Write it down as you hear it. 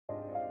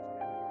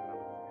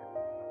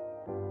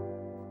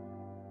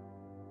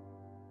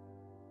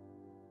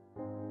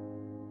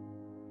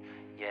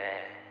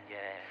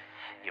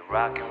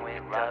rockin'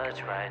 with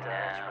Dutch right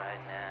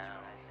now.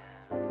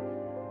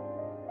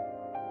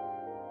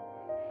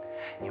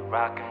 You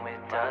rockin' with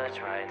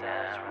Dutch right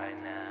now.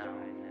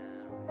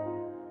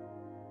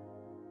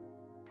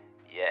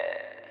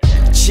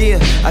 Yeah,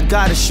 I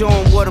gotta show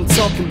 'em what I'm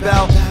talking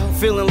about.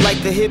 Feeling like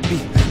a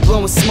hippie,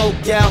 blowing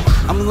smoke out.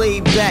 I'm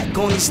laid back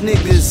on these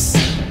niggas,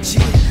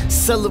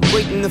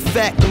 celebrating the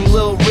fact I'm a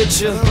little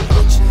richer.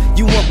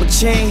 You want my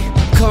chain?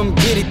 Come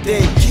get it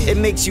then. It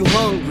makes you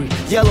hungry,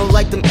 yellow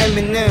like them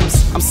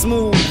M&Ms. I'm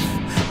smooth,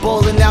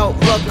 ballin' out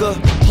Rucker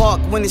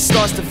Park when it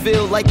starts to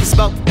feel like it's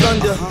about to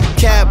thunder.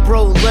 Cab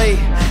lay,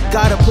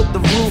 gotta put the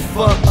roof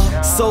up.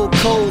 So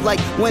cold like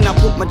when I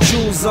put my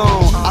jewels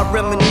on. I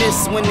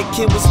reminisce when the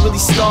kid was really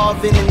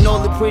starving and all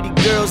the pretty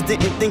girls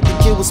didn't think the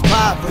kid was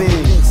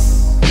poppin'.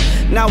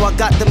 Now I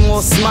got them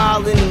all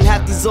smiling and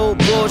half these old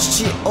broads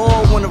shit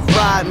all wanna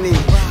ride me.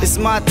 It's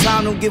my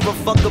time, don't give a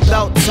fuck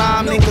about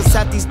timing, cause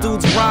half these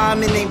dudes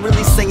rhyming ain't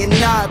really saying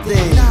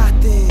nothing.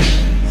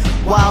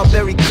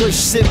 Wildberry kush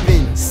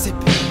sippin',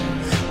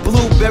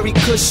 blueberry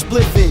kush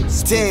spliffin'.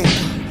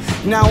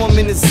 Damn, now I'm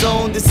in the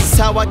zone, this is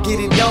how I get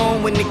it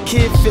on when the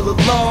kid feel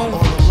alone.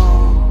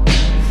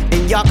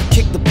 And y'all can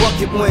kick the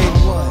bucket when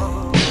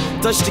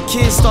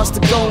DutchThaKID starts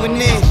to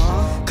going in.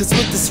 Cause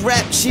with this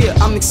rap shit,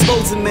 I'm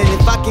exposing men.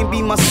 If I can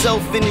be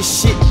myself in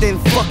this shit, then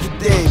fuck it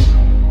then.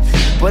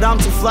 But I'm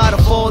too fly to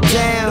fall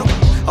down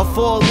or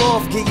fall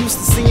off, get used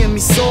to seeing me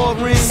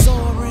soaring.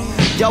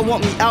 Y'all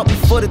want me out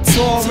before the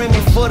touring,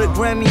 before the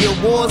Grammy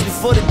Awards,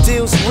 before the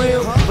deal's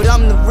real. But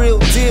I'm the real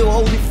deal,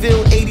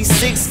 Holyfield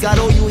 86. Got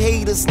all you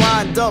haters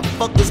lined up,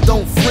 fuckers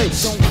don't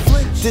flinch.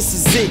 This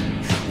is it,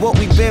 what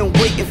we been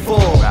waiting for.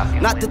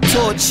 Not the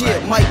torch here,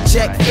 Mike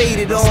Jack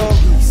faded on.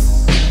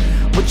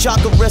 But y'all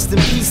can rest in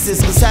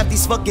pieces, cause half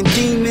these fucking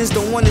demons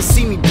don't wanna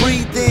see me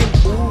breathing.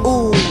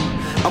 Ooh,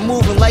 I'm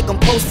moving like I'm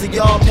posted,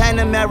 y'all.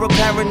 Panamera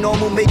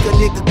paranormal, make a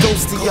nigga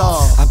ghost to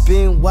y'all. I've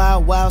been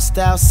wild, wild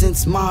style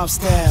since mob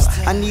style.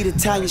 I need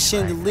Italian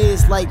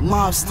chandeliers like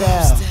mob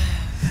style.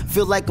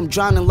 Feel like I'm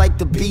drowning like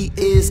the beat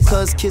is,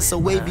 cause kiss or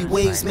wavy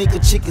waves make a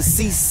chicken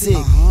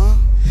seasick.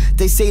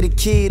 They say the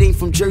kid ain't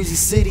from Jersey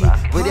City,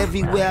 but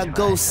everywhere I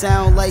go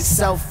sound like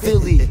South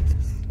Philly.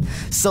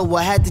 So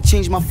I had to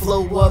change my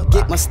flow up,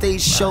 get my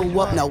stage show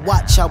up. Now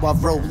watch how I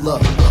roll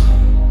up.